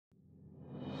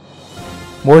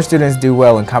More students do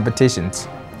well in competitions.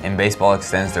 And baseball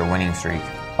extends their winning streak.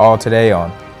 All today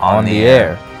on the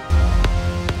Air.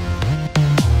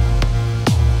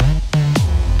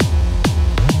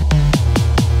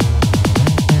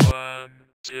 One,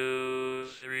 two,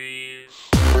 three.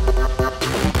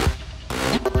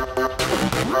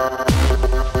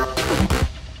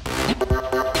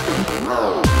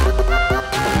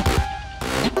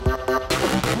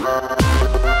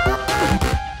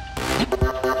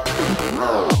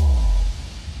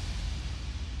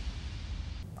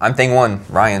 I'm thing one,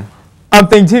 Ryan. I'm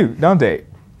thing two, Dante.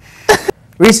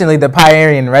 Recently, the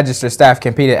Pioneering Register staff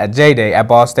competed at J-Day at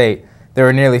Ball State. There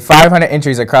were nearly 500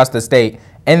 entries across the state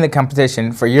in the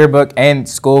competition for yearbook and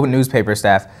school newspaper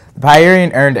staff. The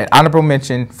Pioneering earned an honorable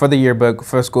mention for the yearbook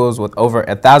for schools with over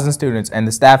 1,000 students, and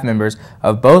the staff members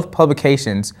of both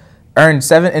publications earned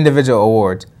 7 individual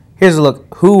awards. Here's a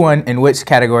look who won in which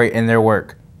category in their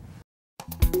work.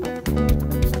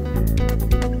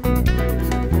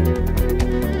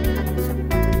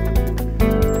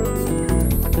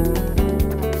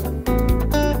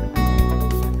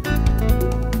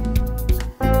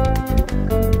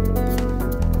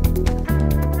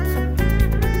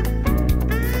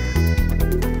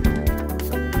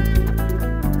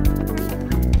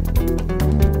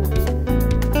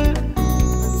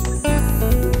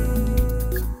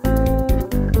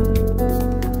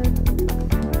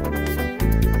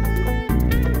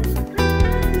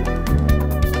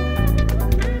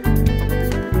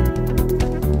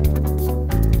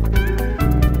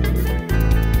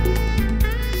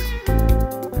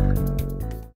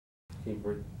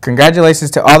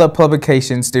 Congratulations to all the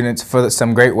publication students for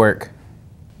some great work.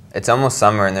 It's almost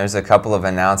summer, and there's a couple of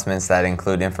announcements that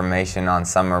include information on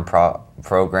summer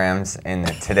programs in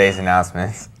today's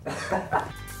announcements.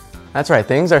 That's right,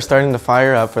 things are starting to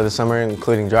fire up for the summer,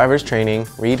 including driver's training,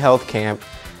 Reed Health Camp,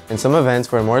 and some events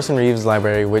for Morrison Reeves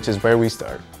Library, which is where we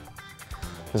start.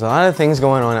 There's a lot of things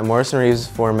going on at Morrison Reeves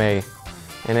for May,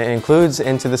 and it includes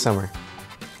into the summer.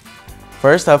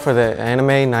 First up for the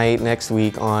anime night next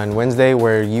week on Wednesday,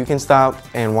 where you can stop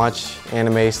and watch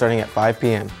anime starting at 5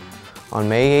 p.m. On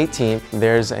May 18th,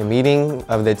 there's a meeting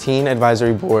of the Teen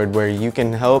Advisory Board where you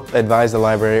can help advise the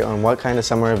library on what kind of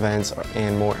summer events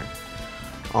and more.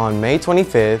 On May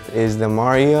 25th is the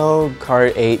Mario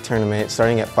Kart 8 tournament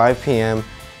starting at 5 p.m.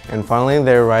 and finally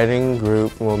their writing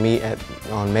group will meet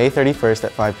on May 31st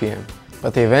at 5 p.m.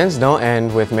 But the events don't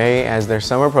end with May, as their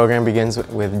summer program begins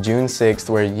with June 6th,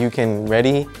 where you can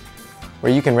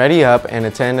ready up and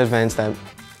attend events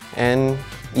and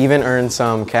even earn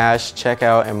some cash. Check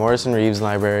out at Morrison Reeves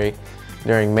Library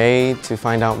during May to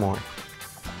find out more.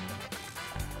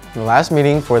 The last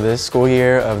meeting for this school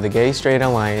year of the Gay Straight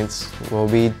Alliance will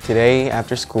be today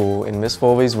after school in Miss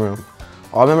Fulvey's room.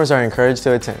 All members are encouraged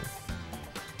to attend.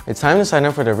 It's time to sign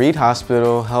up for the Reed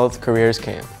Hospital Health Careers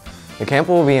Camp. The camp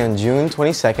will be on June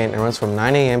 22nd and runs from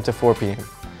 9 a.m. to 4 p.m.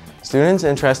 Students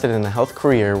interested in the health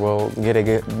career will get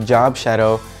a job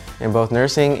shadow in both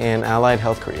nursing and allied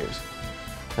health careers.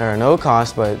 There are no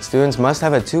costs, but students must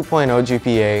have a 2.0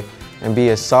 GPA and be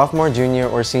a sophomore, junior,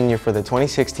 or senior for the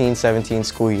 2016-17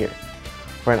 school year.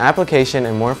 For an application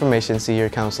and more information, see your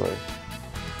counselor.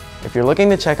 If you're looking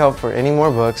to check out for any more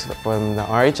books from the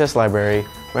RHS library,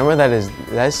 remember that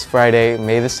this Friday,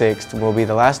 May the 6th, will be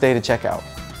the last day to check out.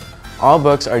 All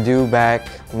books are due back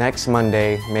next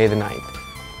Monday, May the 9th.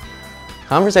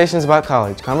 Conversations about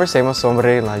college, Conversemos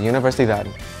sobre la Universidad,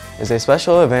 is a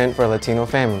special event for Latino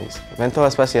families, evento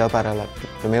especial para las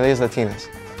familias latinas.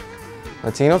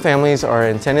 Latino families are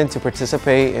intended to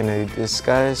participate in a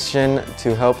discussion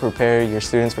to help prepare your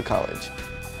students for college.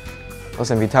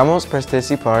 Los invitamos a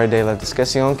participar de la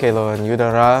discusión que lo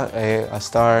ayudará a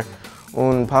estar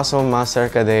un paso más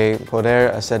cerca de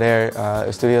poder acceder a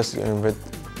estudios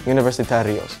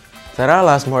universitarios. Será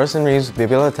las Morrison Reeves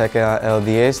Biblioteca el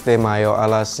 10 de mayo a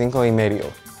las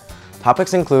 5:30.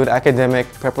 Topics include academic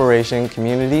preparation,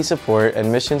 community support,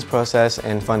 admissions process,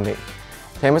 and funding.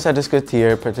 Temas a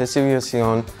discutir: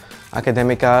 participación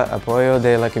académica, apoyo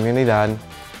de la comunidad,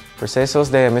 procesos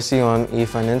de admisión y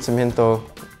financiamiento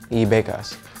y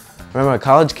becas. Remember,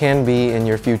 college can be in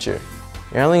your future.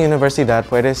 Ir a la universidad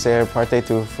puede ser parte de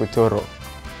tu futuro.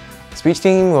 Speech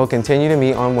team will continue to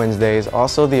meet on Wednesdays.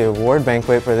 Also, the award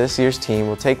banquet for this year's team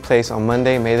will take place on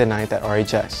Monday, May the 9th at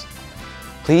RHS.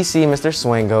 Please see Mr.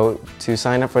 Swango to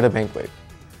sign up for the banquet.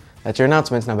 That's your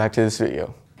announcements. Now back to the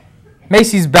studio.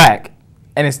 Macy's back,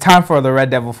 and it's time for the Red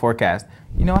Devil forecast.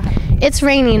 You know what? It's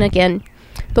raining again,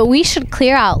 but we should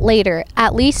clear out later,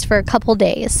 at least for a couple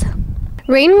days.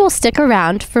 Rain will stick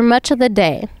around for much of the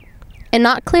day and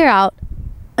not clear out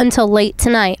until late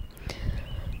tonight.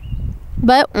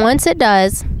 But once it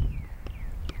does,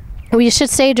 we should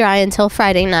stay dry until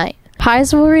Friday night.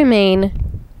 Highs will remain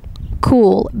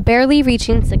cool, barely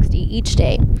reaching 60 each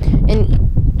day,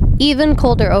 and even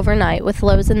colder overnight with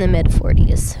lows in the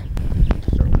mid-40s.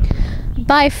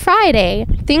 By Friday,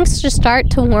 things should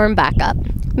start to warm back up,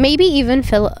 maybe even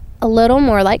feel a little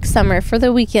more like summer for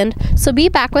the weekend, so be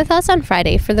back with us on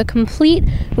Friday for the complete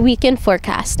weekend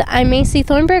forecast. I'm Macy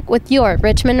Thornburg with your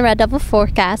Richmond Red Devil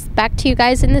forecast. Back to you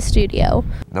guys in the studio.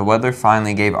 The weather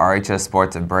finally gave RHS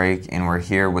Sports a break, and we're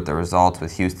here with the results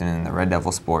with Houston in the Red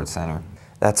Devil Sports Center.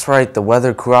 That's right, the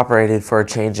weather cooperated for a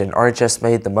change and RHS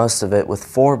made the most of it with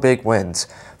 4 big wins,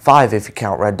 5 if you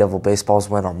count Red Devil Baseball's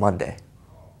win on Monday.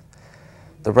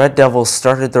 The Red Devils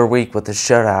started their week with a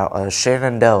shutout of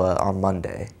Shenandoah on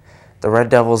Monday. The Red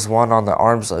Devils won on the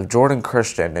arms of Jordan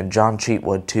Christian and John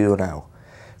Cheatwood 2-0.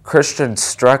 Christian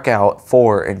struck out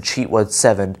 4 and Cheatwood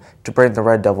 7 to bring the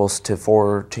Red Devils to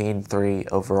 14-3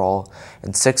 overall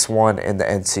and 6-1 in the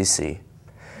NCC.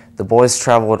 The boys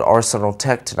traveled to Arsenal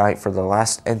Tech tonight for the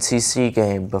last NCC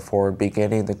game before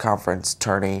beginning the conference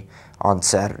tourney on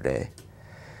Saturday.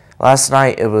 Last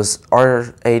night it was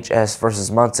RHS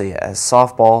versus Muncie as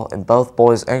softball and both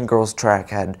boys and girls track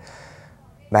had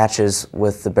matches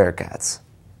with the Bearcats.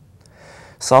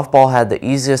 Softball had the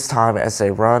easiest time as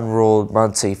they ruled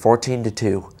Muncie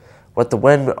 14-2. With the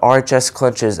win, RHS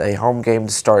clinches a home game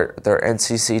to start their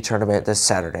NCC tournament this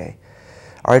Saturday.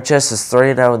 RHS is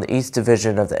 3-0 in the East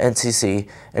Division of the NCC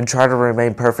and try to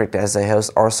remain perfect as they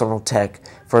host Arsenal Tech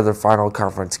for their final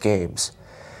conference games.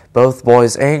 Both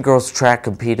boys and girls track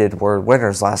competed were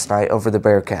winners last night over the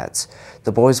Bearcats.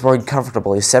 The boys won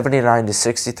comfortably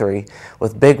 79-63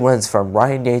 with big wins from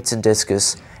Ryan Yates in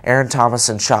discus, Aaron Thomas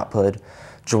in shot put,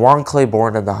 Jawan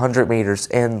Claiborne in the 100 meters,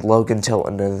 and Logan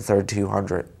Tilton in the third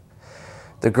 200.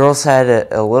 The girls had it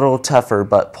a little tougher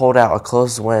but pulled out a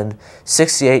close win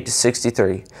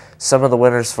 68-63. Some of the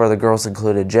winners for the girls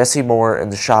included Jessie Moore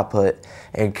in the shot put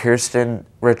and Kirsten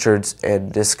Richards in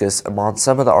discus among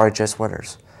some of the RHS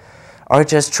winners.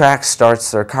 RHS track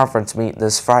starts their conference meet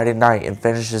this Friday night and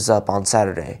finishes up on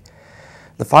Saturday.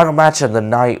 The final match of the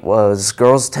night was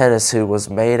girls tennis, who was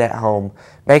made at home,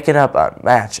 making up a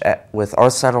match with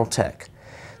Arsenal Tech.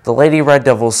 The Lady Red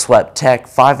Devils swept Tech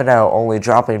 5-0, only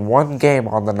dropping 1 game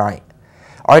on the night.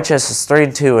 RHS is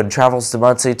 3-2 and travels to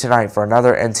Muncie tonight for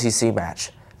another NCC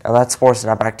match. Now that's sports,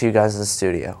 now back to you guys in the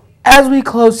studio. As we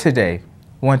close today,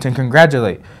 I want to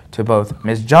congratulate to both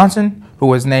Ms. Johnson, who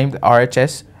was named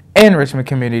RHS and Richmond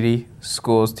Community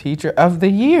Schools Teacher of the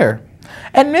Year,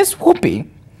 and Ms. Whoopi,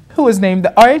 who was named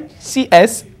the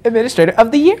RHCS Administrator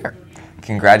of the Year.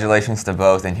 Congratulations to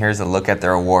both, and here's a look at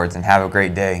their awards, and have a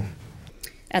great day.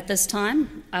 At this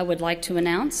time, I would like to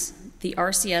announce the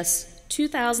RCS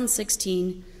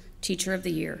 2016 Teacher of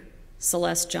the Year,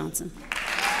 Celeste Johnson.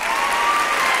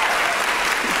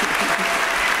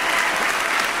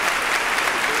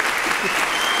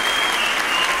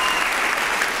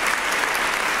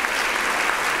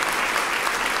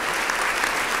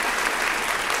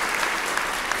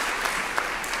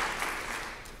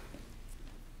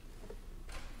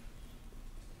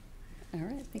 All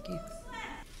right, thank you.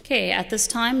 Okay, at this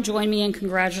time, join me in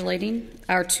congratulating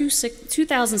our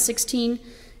 2016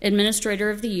 Administrator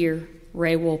of the Year,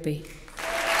 Ray Wolpe.